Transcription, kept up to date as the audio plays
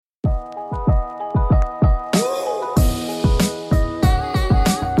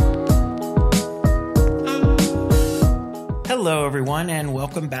Hello, everyone, and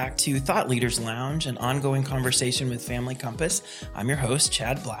welcome back to Thought Leaders Lounge, an ongoing conversation with Family Compass. I'm your host,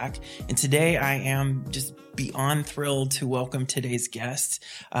 Chad Black, and today I am just beyond thrilled to welcome today's guest.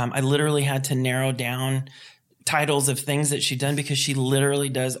 I literally had to narrow down titles of things that she's done because she literally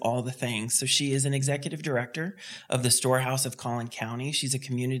does all the things. So she is an executive director of the Storehouse of Collin County. She's a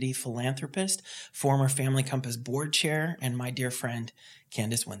community philanthropist, former Family Compass board chair, and my dear friend,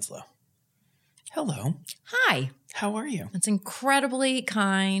 Candace Winslow. Hello. Hi. How are you? That's incredibly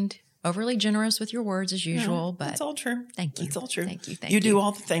kind, overly generous with your words as usual, but it's all true. Thank you. It's all true. Thank you. You do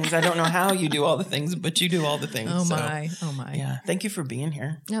all the things. I don't know how you do all the things, but you do all the things. Oh my. Yeah. Thank you for being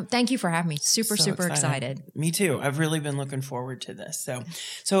here. No, thank you for having me. Super excited. Me too. I've really been looking forward to this.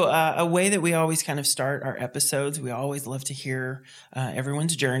 So a way that we always kind of start our episodes, we always love to hear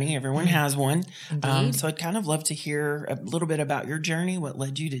everyone's journey. Everyone has one. Indeed. So I'd kind of love to hear a little bit about your journey, what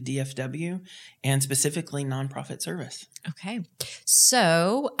led you to DFW and specifically nonprofit service. Okay.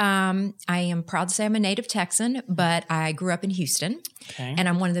 So I am proud to say I'm a native Texan, but I grew up in Houston. Okay. And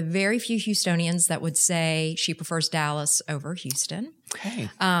I'm one of the very few Houstonians that would say she prefers Dallas over Houston. Okay.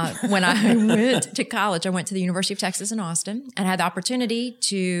 When I went to college, I went to the University of Texas in Austin and had the opportunity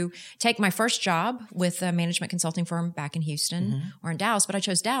to take my first job with a management consulting firm back in Houston or in Dallas. But I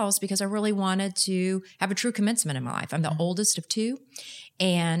chose Dallas because I really wanted to have a true commencement in my life. I'm the oldest of two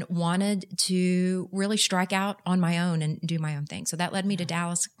and wanted to really strike out on my own and do my own thing. So that led me to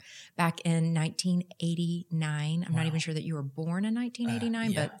Dallas back in 1989. I'm not even sure that you were born in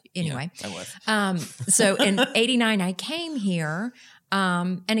 1989, but anyway. Yeah, I was. So in 89, I came here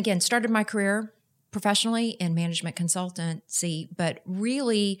and again, started my career professionally in management consultancy, but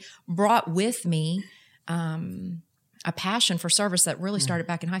really brought with me a passion for service that really started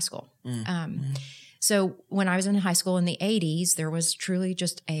back in high school. So when I was in high school in the 80s, there was truly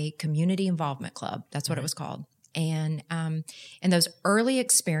just a community involvement club. That's what it was called. And in those early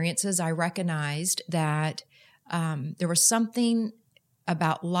experiences, I recognized that there was something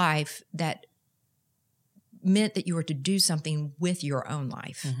about life that meant that you were to do something with your own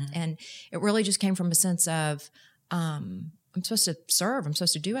life. And it really just came from a sense of, I'm supposed to serve, I'm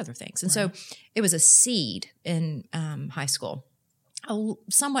supposed to do other things. And so it was a seed in high school,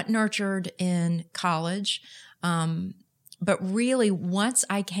 somewhat nurtured in college. But really, once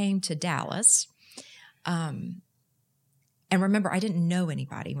I came to Dallas, and remember, I didn't know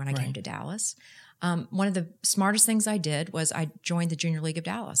anybody when I came to Dallas. One of the smartest things I did was I joined the Junior League of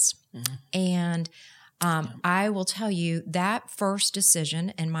Dallas. And I will tell you that first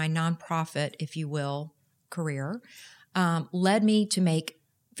decision in my nonprofit, if you will, career led me to make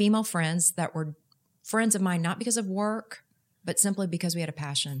female friends that were friends of mine, not because of work, but simply because we had a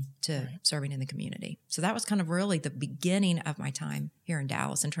passion to serving in the community. So that was kind of really the beginning of my time here in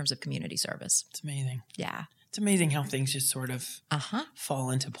Dallas in terms of community service. It's amazing. Yeah. It's amazing how things just sort of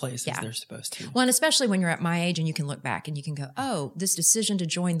fall into place as they're supposed to. Well, and especially when you're at my age and you can look back and you can go, oh, this decision to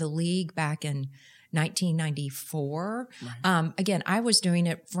join the league back in 1994. Again, I was doing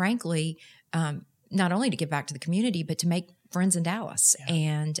it, frankly, not only to give back to the community, but to make friends in Dallas.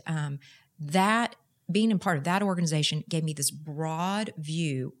 And that being a part of that organization gave me this broad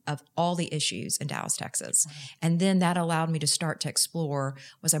view of all the issues in Dallas, Texas. And then that allowed me to start to explore,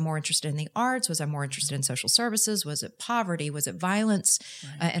 was I more interested in the arts? Was I more interested in social services? Was it poverty? Was it violence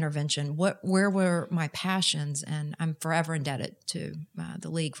intervention? Where were my passions? And I'm forever indebted to the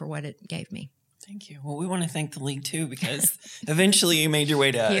league for what it gave me. Thank you. Well, we want to thank the league too, because eventually you made your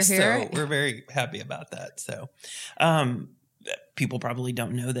way to us. So we're very happy about that. So, people probably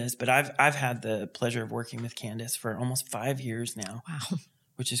don't know this, but I've had the pleasure of working with Candace for almost 5 years now. Wow.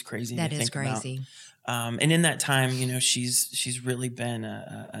 Which is crazy. That is crazy. And in that time, you know, she's really been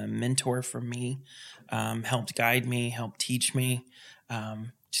a mentor for me, helped guide me, helped teach me,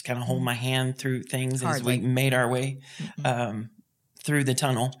 just kind of hold my hand through things as we made our way through the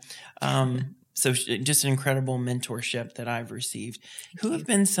tunnel. So just an incredible mentorship that I've received. Who have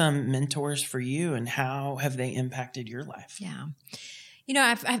been some mentors for you, and how have they impacted your life? Yeah. You know,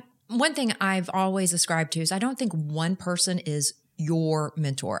 I've one thing I've always ascribed to is I don't think one person is your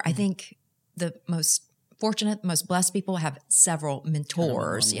mentor. I think the most fortunate, most blessed people have several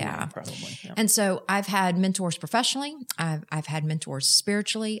mentors. Probably. Yeah. And so I've had mentors professionally. I've had mentors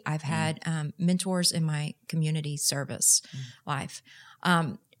spiritually. I've had mentors in my community service life.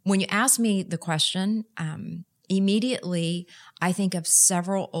 When you ask me the question, immediately I think of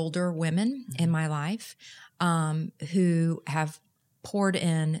several older women in my life who have poured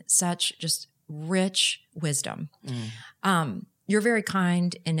in such just rich wisdom. You're very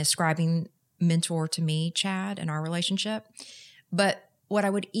kind in ascribing mentor to me, Chad, in our relationship. But what I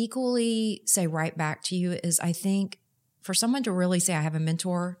would equally say right back to you is I think for someone to really say I have a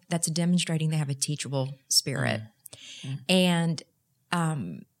mentor, that's demonstrating they have a teachable spirit. And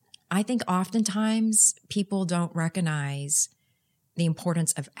I think oftentimes people don't recognize the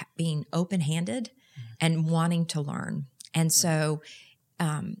importance of being open-handed and wanting to learn. And so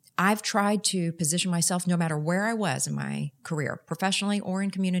I've tried to position myself, no matter where I was in my career, professionally or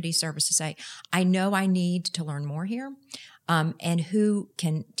in community service, to say, I know I need to learn more here, and who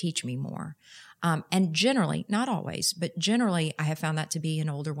can teach me more. And generally, not always, but generally, I have found that to be in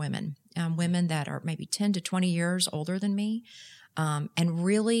older women, women that are maybe 10 to 20 years older than me, and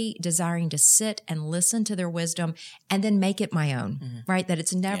really desiring to sit and listen to their wisdom and then make it my own, right? That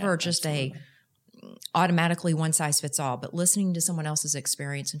it's never just a automatically one size fits all, but listening to someone else's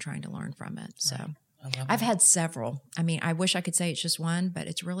experience and trying to learn from it. So I've had several. I mean, I wish I could say it's just one, but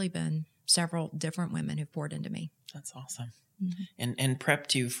it's really been several different women who've poured into me. That's awesome. And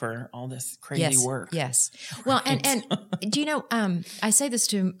prepped you for all this crazy work. Yes. Well, and do you know, I say this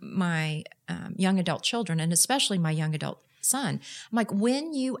to my young adult children, and especially my young adult son. I'm like,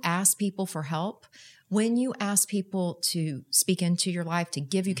 when you ask people for help, when you ask people to speak into your life, to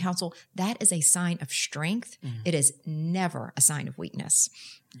give you counsel, that is a sign of strength. It is never a sign of weakness.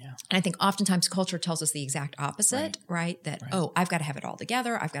 Yeah. And I think oftentimes culture tells us the exact opposite, right? That, oh, I've got to have it all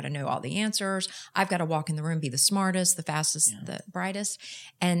together. I've got to know all the answers. I've got to walk in the room, be the smartest, the fastest, the brightest.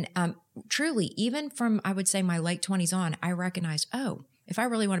 And truly, even from, I would say, my late 20s on, I recognize, oh, if I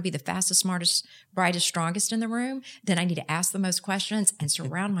really want to be the fastest, smartest, brightest, strongest in the room, then I need to ask the most questions and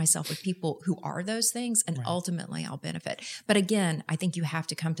surround myself with people who are those things, and ultimately I'll benefit. But again, I think you have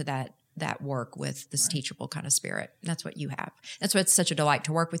to come to that work with this teachable kind of spirit. That's what you have. That's why it's such a delight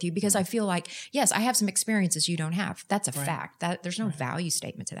to work with you, because I feel like, yes, I have some experiences you don't have. That's a fact. That there's no value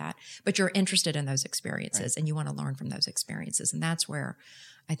statement to that, but you're interested in those experiences and you want to learn from those experiences. And that's where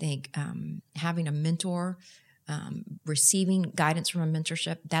I think having a mentor, receiving guidance from a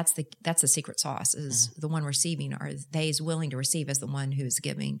mentorship, that's the secret sauce, is the one receiving, are they as willing to receive as the one who is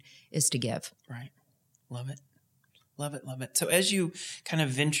giving is to give. Right. Love it. Love it. Love it. So as you kind of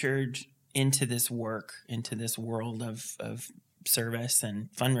ventured into this work, into this world of service and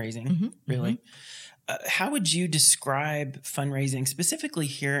fundraising, really, how would you describe fundraising specifically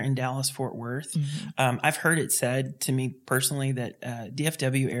here in Dallas-Fort Worth? I've heard it said to me personally that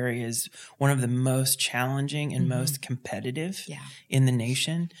DFW area is one of the most challenging and most competitive in the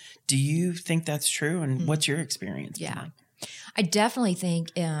nation. Do you think that's true? And what's your experience? Yeah, I definitely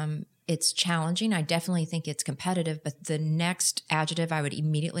think it's challenging. I definitely think it's competitive. But the next adjective I would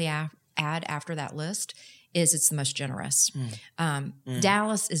immediately add after that list is it's the most generous.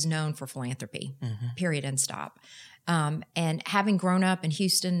 Dallas is known for philanthropy, period, and stop. And having grown up in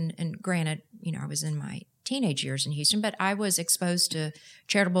Houston, and granted, I was in my teenage years in Houston, but I was exposed to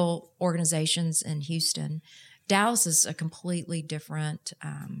charitable organizations in Houston. Dallas is a completely different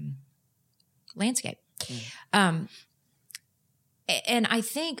landscape. And I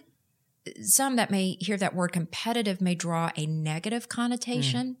think some that may hear that word competitive may draw a negative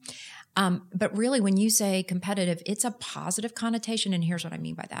connotation. But really, when you say competitive, it's a positive connotation. And here's what I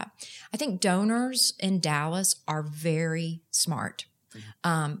mean by that. I think donors in Dallas are very smart.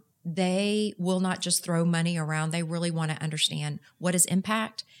 They will not just throw money around. They really want to understand what is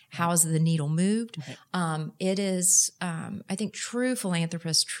impact, how is the needle moved. It is, I think, true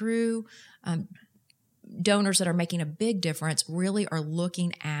philanthropists, true donors that are making a big difference really are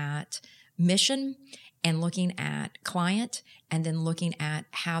looking at mission and looking at client, and then looking at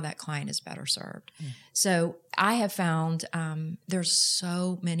how that client is better served. So I have found there's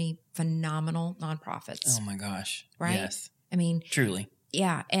so many phenomenal nonprofits. Oh my gosh. Right? Yes. I mean, truly.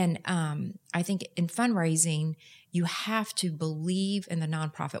 Yeah. And I think in fundraising, you have to believe in the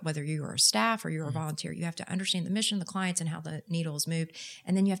nonprofit, whether you're a staff or you're a volunteer. You have to understand the mission, the clients, and how the needle is moved.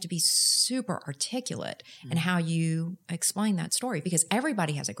 And then you have to be super articulate in how you explain that story, because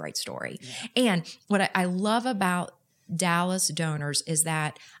everybody has a great story. And what I love about Dallas donors is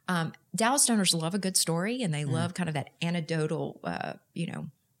that Dallas donors love a good story, and they love kind of that anecdotal,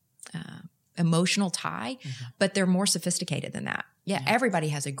 emotional tie, but they're more sophisticated than that. Yeah, everybody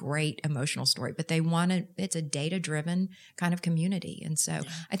has a great emotional story, but it's a data-driven kind of community. And so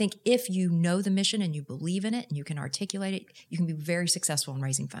I think if you know the mission and you believe in it and you can articulate it, you can be very successful in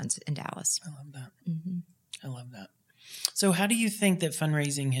raising funds in Dallas. I love that. I love that. So how do you think that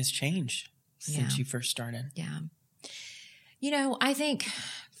fundraising has changed since you first started? Yeah. I think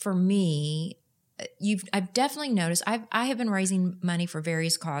for me, I've definitely noticed I have been raising money for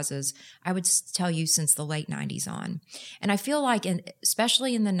various causes, I would tell you, since the late 90s on. And I feel like,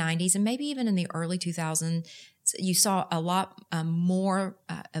 especially in the 90s and maybe even in the early 2000s, you saw a lot more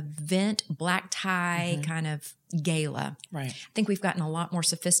event, black tie kind of gala. Right. I think we've gotten a lot more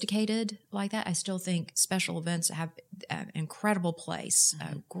sophisticated like that. I still think special events have an incredible place,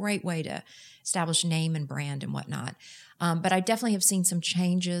 a great way to establish name and brand and whatnot. But I definitely have seen some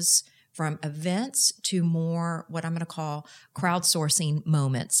changes from events to more what I'm going to call crowdsourcing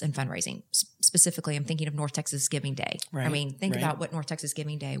moments in fundraising. Specifically, I'm thinking of North Texas Giving Day. Right, I mean, think about what North Texas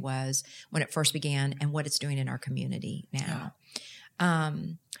Giving Day was when it first began and what it's doing in our community now. Yeah.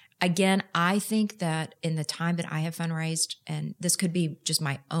 Again, I think that in the time that I have fundraised, and this could be just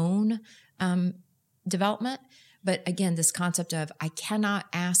my own development, but again, this concept of I cannot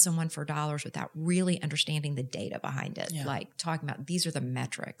ask someone for dollars without really understanding the data behind it, like talking about these are the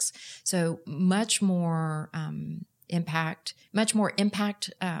metrics. So much more impact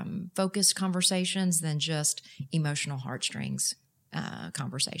focused conversations than just emotional heartstrings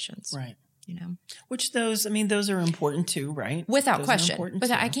conversations. Right. You know, which those are important too, right? Without those question. But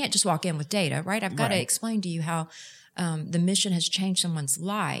I can't just walk in with data, right? I've got to explain to you how the mission has changed someone's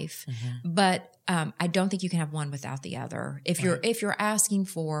life, but I don't think you can have one without the other. If you're asking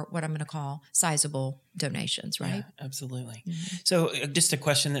for what I'm going to call sizable donations, right? Yeah, absolutely. So just a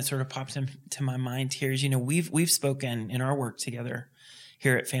question that sort of pops into my mind here is, we've spoken in our work together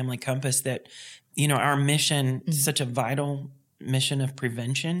here at Family Compass that, our mission is such a vital mission of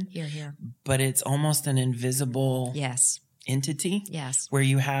prevention. Here. But it's almost an invisible entity. Yes. Where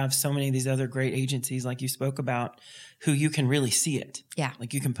you have so many of these other great agencies like you spoke about who you can really see it. Yeah.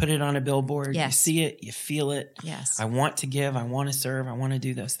 Like you can put it on a billboard, you see it, you feel it. Yes. I want to give, I want to serve, I want to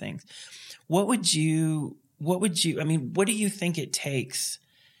do those things. What do you think it takes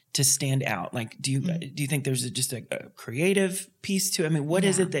to stand out? Like, do you think there's just a creative piece to it? What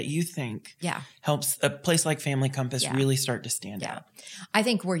is it that you think helps a place like Family Compass really start to stand out? I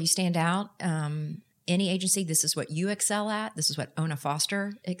think where you stand out, any agency, this is what you excel at. This is what Ona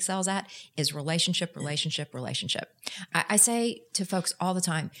Foster excels at, is relationship. I say to folks all the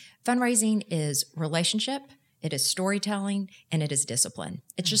time, fundraising is relationship, it is storytelling, and it is discipline.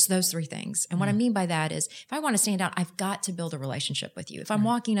 It's just those three things. And what I mean by that is if I want to stand out, I've got to build a relationship with you. If I'm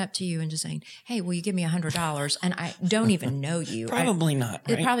walking up to you and just saying, hey, will you give me $100? And I don't even know you. Probably not,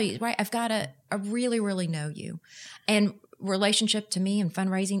 right? Probably, right? I've got to really, really know you. And relationship to me and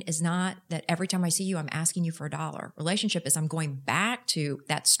fundraising is not that every time I see you, I'm asking you for $1. Relationship is I'm going back to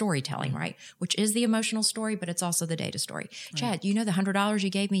that storytelling, right? Which is the emotional story, but it's also the data story. Right. Chad, you know the $100 you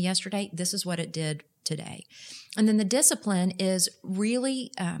gave me yesterday? This is what it did today. And then the discipline is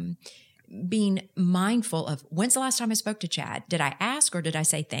really being mindful of when's the last time I spoke to Chad? Did I ask or did I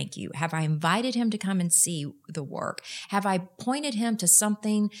say thank you? Have I invited him to come and see the work? Have I pointed him to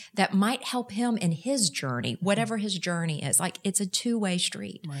something that might help him in his journey, whatever his journey is? Like it's a two-way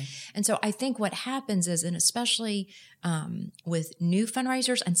street. Right. And so I think what happens is, and especially with new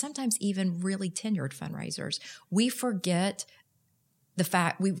fundraisers and sometimes even really tenured fundraisers, we forget the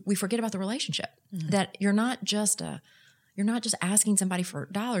fact, we forget about the relationship, that you're not just asking somebody for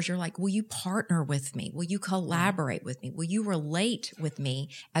dollars. You're like, will you partner with me? Will you collaborate with me? Will you relate with me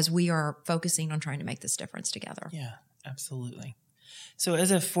as we are focusing on trying to make this difference together? Yeah, absolutely. So as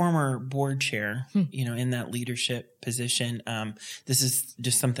a former board chair, in that leadership position, this is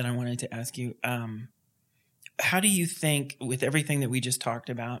just something I wanted to ask you. How do you think, with everything that we just talked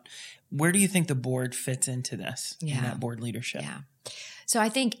about, where do you think the board fits into this, in that board leadership? Yeah. So I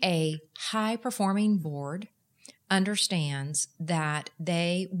think a high-performing board understands that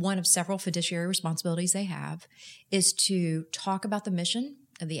one of several fiduciary responsibilities they have is to talk about the mission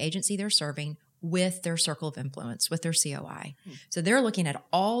of the agency they're serving with their circle of influence, with their COI. So they're looking at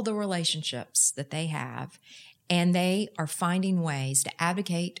all the relationships that they have, and they are finding ways to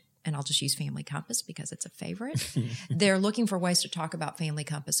advocate. And I'll just use Family Compass because it's a favorite. They're looking for ways to talk about Family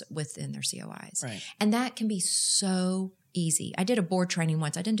Compass within their COIs. Right. And that can be so easy. I did a board training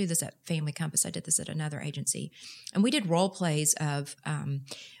once. I didn't do this at Family Compass. I did this at another agency. And we did role plays of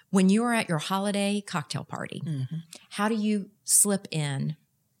when you are at your holiday cocktail party, how do you slip in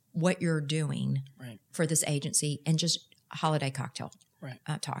what you're doing for this agency and just holiday cocktail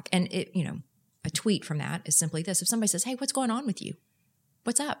talk. And a tweet from that is simply this. If somebody says, hey, what's going on with you?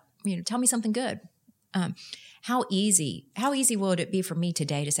 What's up? Tell me something good. How easy would it be for me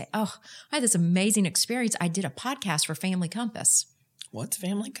today to say, oh, I had this amazing experience. I did a podcast for Family Compass. What's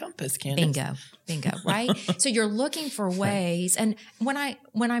Family Compass, Candace? Bingo, right? So you're looking for ways. And when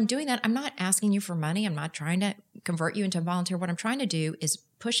I'm doing that, I'm not asking you for money. I'm not trying to convert you into a volunteer. What I'm trying to do is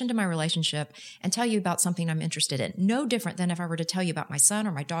push into my relationship and tell you about something I'm interested in. No different than if I were to tell you about my son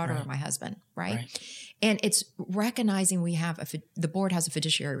or my daughter or my husband, right? And it's recognizing we have the board has a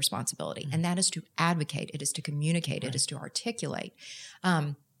fiduciary responsibility, and that is to advocate. It is to communicate. It is to articulate.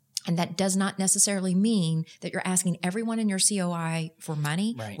 And that does not necessarily mean that you're asking everyone in your COI for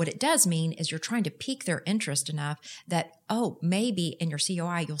money. What it does mean is you're trying to pique their interest enough that, maybe in your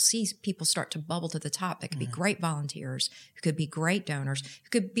COI, you'll see people start to bubble to the top. That could be great volunteers, who could be great donors, who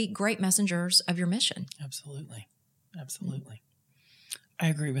could be great messengers of your mission. Absolutely. I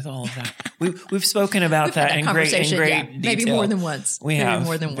agree with all of that. We've spoken about that in great detail. Maybe more than once. We have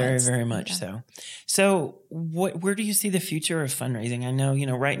more than once. Very much so. So where do you see the future of fundraising? I know,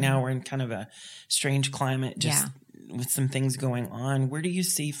 right now we're in kind of a strange climate just with some things going on. Where do you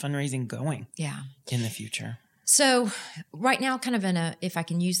see fundraising going in the future? So right now, kind of in if I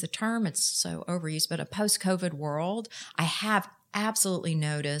can use the term, it's so overused, but a post-COVID world, I have absolutely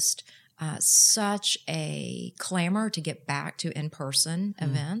noticed such a clamor to get back to in-person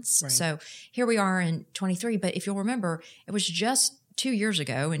events. So here we are in 23, but if you'll remember, it was just 2 years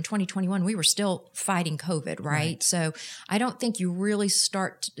ago in 2021, we were still fighting COVID, right? So I don't think you really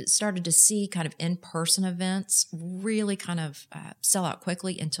started to see kind of in-person events really kind of sell out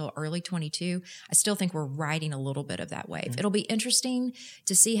quickly until early 22. I still think we're riding a little bit of that wave. It'll be interesting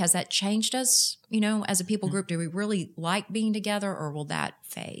to see, has that changed us, as a people group? Do we really like being together, or will that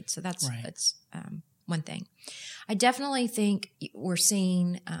fade? So that's one thing. I definitely think we're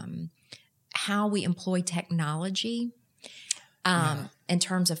seeing how we employ technology in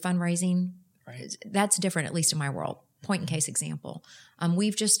terms of fundraising. That's different, at least in my world. Point in case example.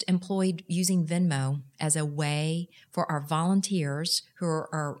 We've just employed using Venmo as a way for our volunteers who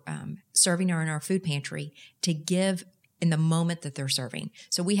are serving in our food pantry to give in the moment that they're serving.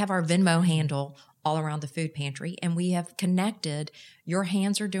 So we have our Venmo handle all around the food pantry, and we have connected, your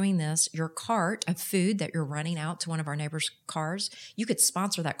hands are doing this, your cart of food that you're running out to one of our neighbors' cars, you could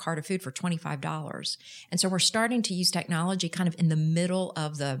sponsor that cart of food for $25. And so we're starting to use technology kind of in the middle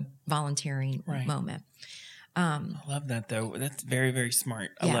of the volunteering moment. I love that, though. That's very, very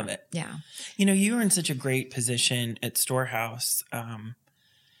smart. I love it. Yeah. You were in such a great position at Storehouse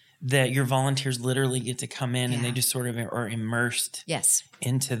that your volunteers literally get to come in and they just sort of are immersed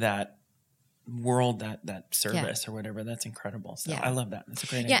into that world, that service or whatever. That's incredible. So I love that. That's a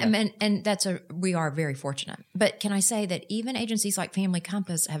great idea. And we are very fortunate. But can I say that even agencies like Family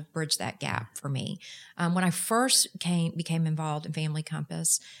Compass have bridged that gap for me? When I first became involved in Family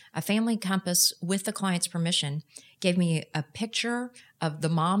Compass, with the client's permission, gave me a picture of the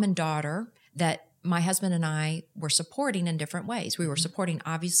mom and daughter that my husband and I were supporting in different ways. We were supporting,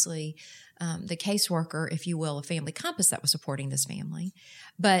 obviously, the caseworker, if you will, of Family Compass that was supporting this family.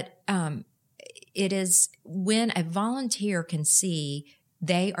 But it is when a volunteer can see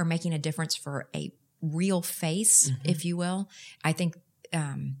they are making a difference for a real face, if you will, I think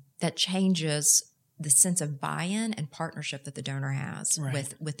that changes the sense of buy-in and partnership that the donor has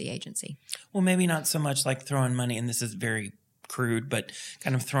with the agency. Well, maybe not so much like throwing money, and this is very crude, but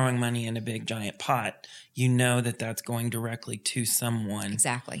kind of throwing money in a big giant pot. That that's going directly to someone.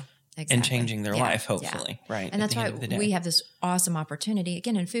 Exactly. And changing their life, hopefully, right? And that's why we have this awesome opportunity.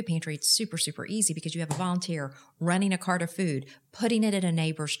 Again, in food pantry, it's super, super easy because you have a volunteer running a cart of food, putting it in a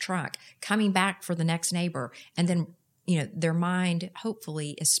neighbor's trunk, coming back for the next neighbor, and then their mind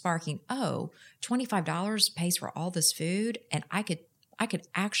hopefully is sparking, $25 pays for all this food, and I could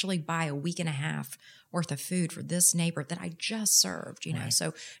actually buy a week and a half worth of food for this neighbor that I just served,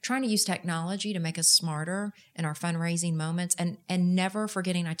 So trying to use technology to make us smarter in our fundraising moments, and never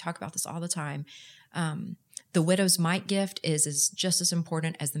forgetting, I talk about this all the time, the widow's mite gift is just as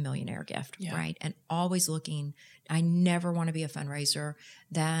important as the millionaire gift, right? And always looking, I never want to be a fundraiser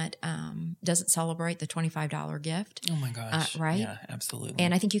that doesn't celebrate the $25 gift. Oh my gosh. Right? Yeah, absolutely.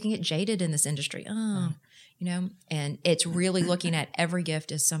 And I think you can get jaded in this industry. And it's really looking at every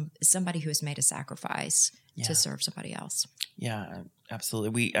gift as somebody who has made a sacrifice to serve somebody else. Yeah,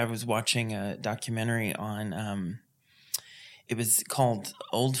 absolutely. I was watching a documentary on, it was called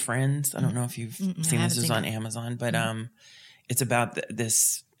Old Friends. I don't know if you've seen this. It was on Amazon, but it's about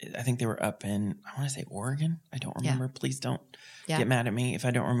this. I think they were up in, I want to say Oregon. I don't remember. Please don't get mad at me if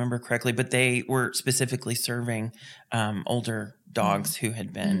I don't remember correctly, but they were specifically serving older dogs who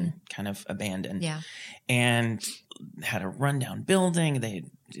had been kind of abandoned and had a rundown building.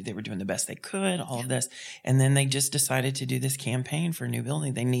 They were doing the best they could, all of this. And then they just decided to do this campaign for a new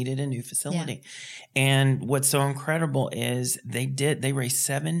building. They needed a new facility. And what's so incredible is they raised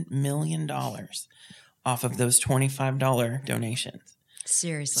 $7 million off of those $25 donations.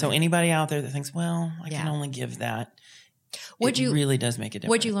 Seriously. So anybody out there that thinks, well, I can only give that, really does make a difference.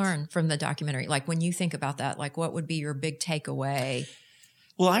 What'd you learn from the documentary? Like when you think about that, like what would be your big takeaway?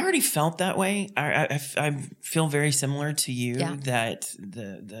 Well, I already felt that way. I feel very similar to you that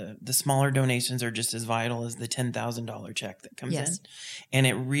the smaller donations are just as vital as the $10,000 check that comes in. And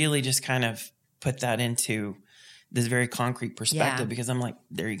it really just kind of put that into this very concrete perspective because I'm like,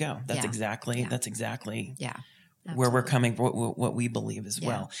 there you go. That's exactly where we're coming, what we believe as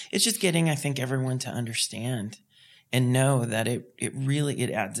well. It's just getting, I think, everyone to understand and know that it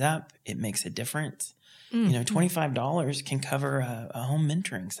really adds up. It makes a difference. $25 can cover a home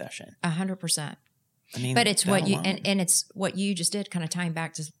mentoring session. 100%. I mean, but it's what you, and it's what you just did, kind of tying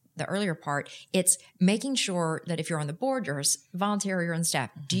back to the earlier part. It's making sure that if you're on the board, you're a volunteer, you're on staff,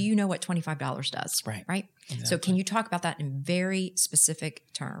 do you know what $25 does? Right. Exactly. So can you talk about that in very specific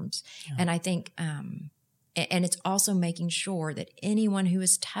terms? Yeah. And I think, and it's also making sure that anyone who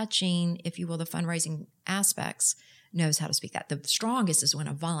is touching, if you will, the fundraising aspects knows how to speak that. The strongest is when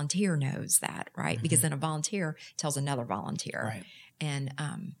a volunteer knows that, right? Mm-hmm. Because then a volunteer tells another volunteer. Right. And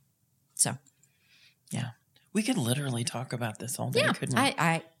so. Yeah. We could literally talk about this all day, couldn't we?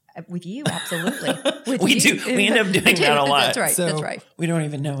 I with you, absolutely. We do. We end up doing that a lot. That's right. So that's right. We don't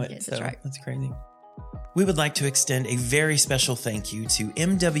even know it. Yeah, that's right. That's crazy. We would like to extend a very special thank you to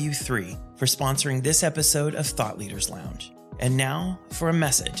MW3 for sponsoring this episode of Thought Leaders Lounge. And now for a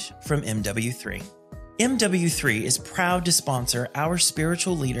message from MW3. MW3 is proud to sponsor our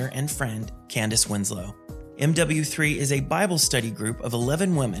spiritual leader and friend, Candace Winslow. MW3 is a Bible study group of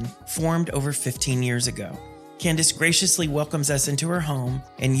 11 women formed over 15 years ago. Candace graciously welcomes us into her home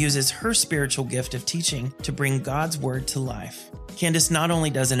and uses her spiritual gift of teaching to bring God's word to life. Candace not only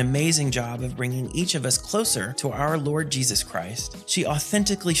does an amazing job of bringing each of us closer to our Lord Jesus Christ, she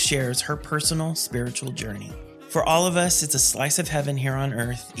authentically shares her personal spiritual journey. For all of us, it's a slice of heaven here on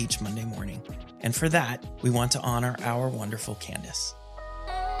earth each Monday morning. And for that, we want to honor our wonderful Candace.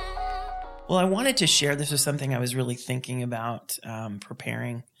 Well, I wanted to share, this was something I was really thinking about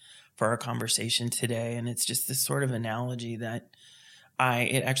preparing for our conversation today. And it's just this sort of analogy that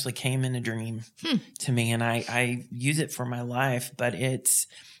it actually came in a dream to me, and I use it for my life, but I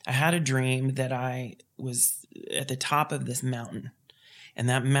had a dream that I was at the top of this mountain, and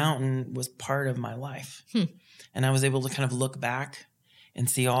that mountain was part of my life. And I was able to kind of look back and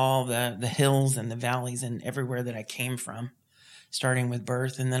see all the hills and the valleys and everywhere that I came from, starting with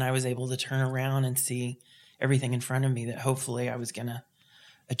birth. And then I was able to turn around and see everything in front of me that hopefully I was going to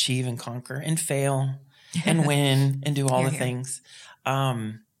achieve and conquer and fail and win and do all the things.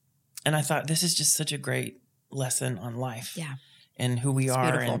 And I thought, this is just such a great lesson on life and who we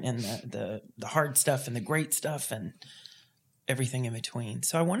are and the hard stuff and the great stuff and everything in between.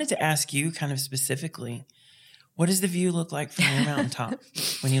 So I wanted to ask you kind of specifically, what does the view look like from your mountaintop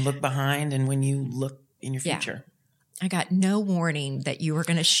when you look behind and when you look in your future? I got no warning that you were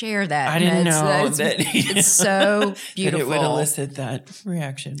going to share that. I didn't know that. It's so beautiful. That it would elicit that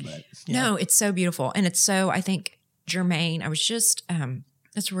reaction, but no, it's so beautiful. And it's so, I think, germane. I was just,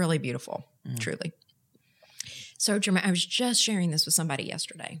 it's really beautiful, truly. So germane, I was just sharing this with somebody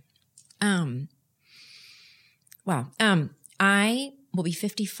yesterday. I will be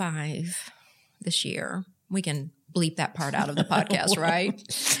 55 this year. We can bleep that part out of the podcast, right?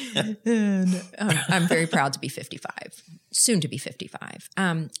 And, I'm very proud to be 55, soon to be 55.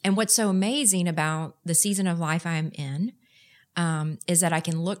 And what's so amazing about the season of life I'm in is that I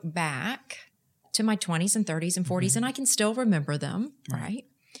can look back to my 20s and 30s and 40s and I can still remember them, right?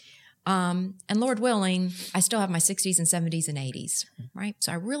 And Lord willing, I still have my 60s and 70s and 80s, right?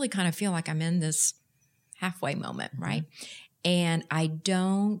 So I really kind of feel like I'm in this halfway moment, right? And I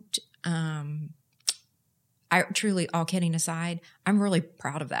don't... I truly, all kidding aside, I'm really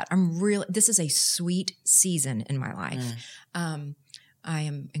proud of that. This is a sweet season in my life. I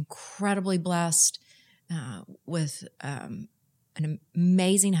am incredibly blessed with an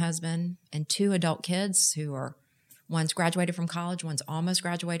amazing husband and 2 adult kids who are, one's graduated from college, one's almost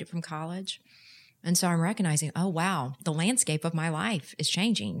graduated from college. And so I'm recognizing, oh, wow, the landscape of my life is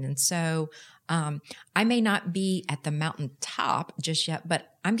changing. And so I may not be at the mountaintop just yet,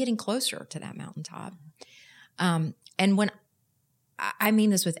 but I'm getting closer to that mountaintop. And when I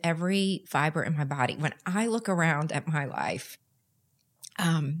mean this with every fiber in my body, when I look around at my life,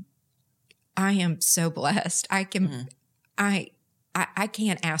 I am so blessed. I can't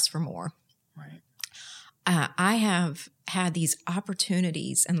ask for more. Right. I have had these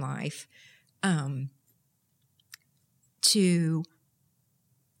opportunities in life, to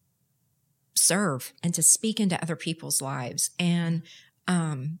serve and to speak into other people's lives and,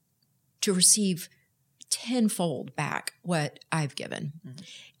 to receive tenfold back what I've given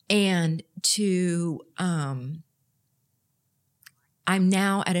and to I'm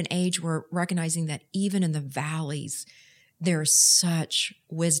now at an age where recognizing that even in the valleys, there's such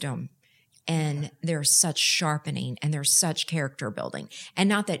wisdom and there's such sharpening and there's such character building. And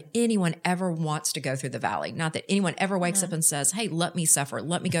not that anyone ever wants to go through the valley, not that anyone ever wakes up and says, hey, let me suffer,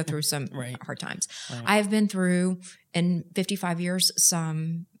 let me go through some hard times. Right. I've been through, in 55 years,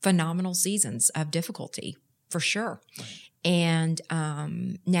 some phenomenal seasons of difficulty, for sure. Right. And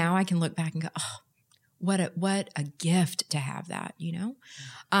now I can look back and go, oh, what a gift to have that, you know?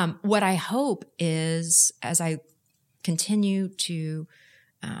 What I hope is, as I continue to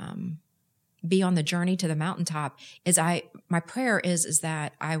be on the journey to the mountaintop, is my prayer is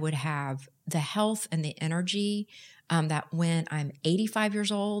that I would have the health and the energy that when I'm 85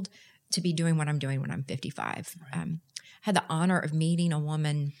 years old to be doing what I'm doing when I'm 55. Right. Had the honor of meeting a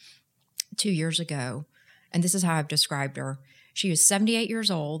woman 2 years ago, and this is how I've described her. She was 78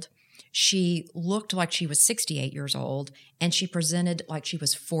 years old. She looked like she was 68 years old, and she presented like she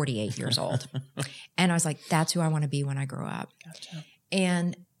was 48 years old. And I was like, that's who I want to be when I grow up. Gotcha.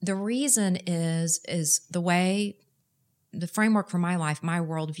 And the reason is the framework for my life, my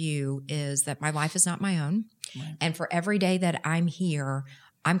worldview is that my life is not my own. Right. And for every day that I'm here,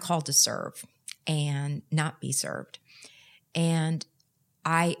 I'm called to serve and not be served. And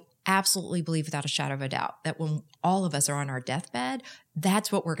I absolutely believe without a shadow of a doubt that when all of us are on our deathbed,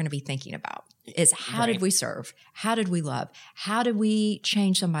 that's what we're going to be thinking about, is how did we serve? How did we love? How did we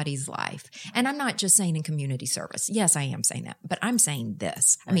change somebody's life? And I'm not just saying in community service. Yes, I am saying that, but I'm saying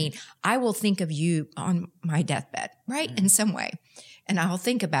this. Right. I mean, I will think of you on my deathbed, right? Mm-hmm. In some way. And I'll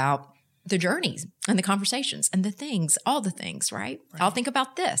think about the journeys and the conversations and the things, all the things, right? I'll think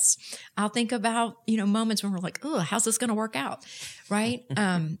about this. I'll think about, moments when we're like, oh, how's this going to work out? Right.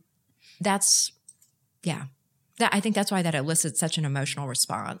 I think that's why that elicits such an emotional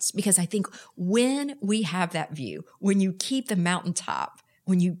response, because I think when we have that view, when you keep the mountaintop,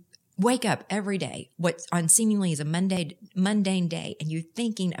 when you wake up every day, what on seemingly is a mundane day, and you're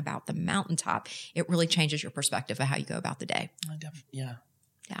thinking about the mountaintop, it really changes your perspective of how you go about the day. Yeah.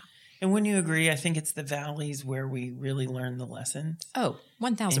 And wouldn't you agree? I think it's the valleys where we really learn the lessons. Oh,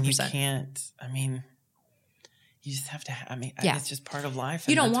 1,000%. And you can't, you just have to, it's just part of life.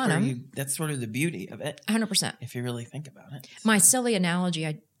 You don't want them. That's sort of the beauty of it. 100%. If you really think about it. My silly analogy,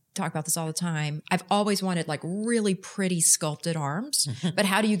 I talk about this all the time. I've always wanted like really pretty sculpted arms, but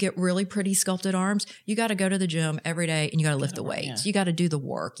how do you get really pretty sculpted arms? You got to go to the gym every day and you got to lift the weights. Yeah. You got to do the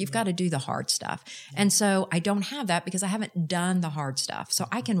work. You've got to do the hard stuff. Yeah. And so I don't have that because I haven't done the hard stuff. So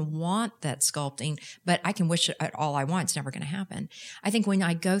I can want that sculpting, but I can wish it all I want. It's never going to happen. I think when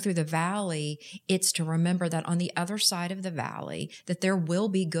I go through the valley, it's to remember that on the other side of the valley, that there will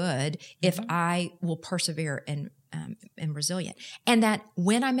be good if I will persevere and resilient. And that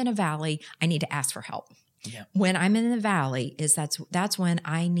when I'm in a valley, I need to ask for help. Yeah. When I'm in the valley, that's when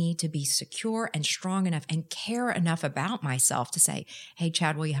I need to be secure and strong enough and care enough about myself to say, hey,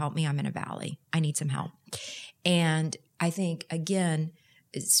 Chad, will you help me? I'm in a valley. I need some help. And I think, again,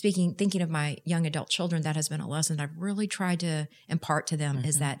 thinking of my young adult children, that has been a lesson that I've really tried to impart to them,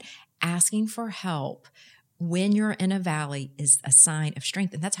 is that asking for help when you're in a valley is a sign of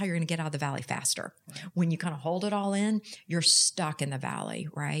strength. And that's how you're going to get out of the valley faster. Right. When you kind of hold it all in, you're stuck in the valley,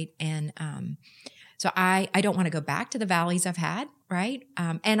 right? And so I don't want to go back to the valleys I've had, right?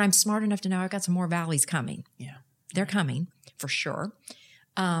 And I'm smart enough to know I've got some more valleys coming. Yeah. They're coming for sure.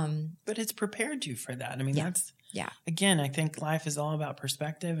 But it's prepared you for that. That's, again, I think life is all about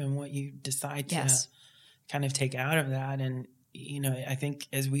perspective and what you decide to kind of take out of that. And, I think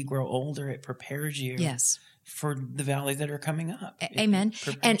as we grow older, it prepares you for the valleys that are coming up. Amen.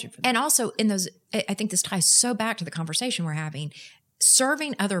 And also in those, I think this ties so back to the conversation we're having.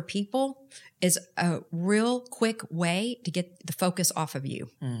 Serving other people is a real quick way to get the focus off of you.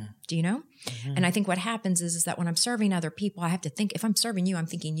 Do you know? Mm-hmm. And I think what happens is that when I'm serving other people, I have to think, if I'm serving you, I'm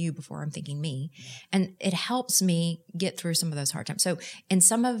thinking you before I'm thinking me. And it helps me get through some of those hard times. So in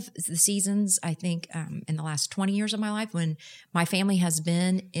some of the seasons, I think in the last 20 years of my life, when my family has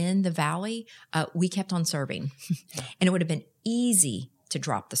been in the valley, we kept on serving. And it would have been easy to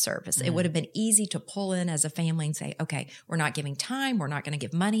drop the service. It would have been easy to pull in as a family and say, okay, we're not giving time. We're not going to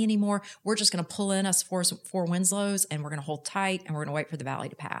give money anymore. We're just going to pull in us four Winslows, and we're going to hold tight, and we're going to wait for the valley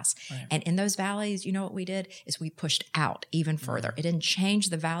to pass. Right. And in those valleys, you know what we did is we pushed out even further. It didn't change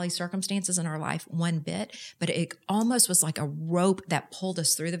the valley circumstances in our life one bit, but it almost was like a rope that pulled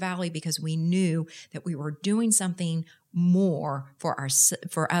us through the valley, because we knew that we were doing something more for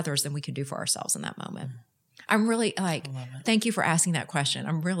others than we could do for ourselves in that moment. I'm really thank you for asking that question.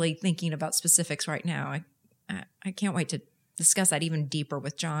 I'm really thinking about specifics right now. I can't wait to discuss that even deeper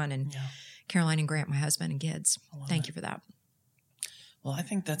with John and Caroline and Grant, my husband and kids. Thank you for that. Well, I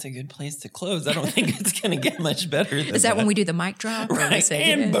think that's a good place to close. I don't think it's going to get much better than that. Is that when we do the mic drop? Right,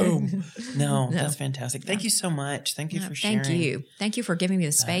 and boom. No, that's fantastic. Thank you so much. Thank you for sharing. Thank you. Thank you for giving me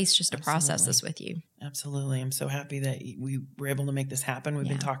the space just to process this with you. Absolutely. I'm so happy that we were able to make this happen. We've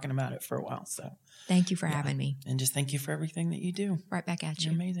been talking about it for a while. So thank you for having me. And just thank you for everything that you do. Right back at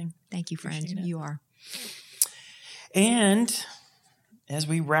you. You're amazing. Thank you, friend. You are. And as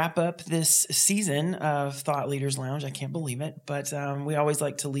we wrap up this season of Thought Leaders Lounge, I can't believe it, but we always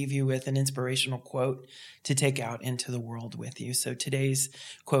like to leave you with an inspirational quote to take out into the world with you. So today's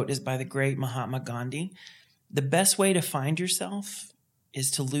quote is by the great Mahatma Gandhi. The best way to find yourself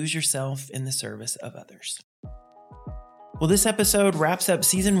is to lose yourself in the service of others. Well, this episode wraps up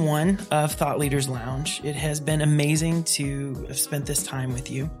season 1 of Thought Leaders Lounge. It has been amazing to have spent this time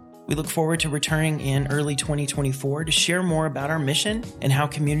with you. We look forward to returning in early 2024 to share more about our mission and how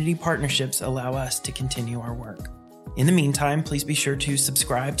community partnerships allow us to continue our work. In the meantime, please be sure to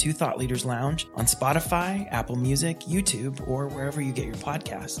subscribe to Thought Leaders Lounge on Spotify, Apple Music, YouTube, or wherever you get your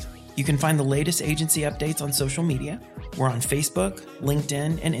podcast. You can find the latest agency updates on social media. We're on Facebook,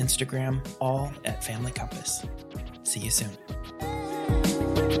 LinkedIn, and Instagram, all at Family Compass. See you soon.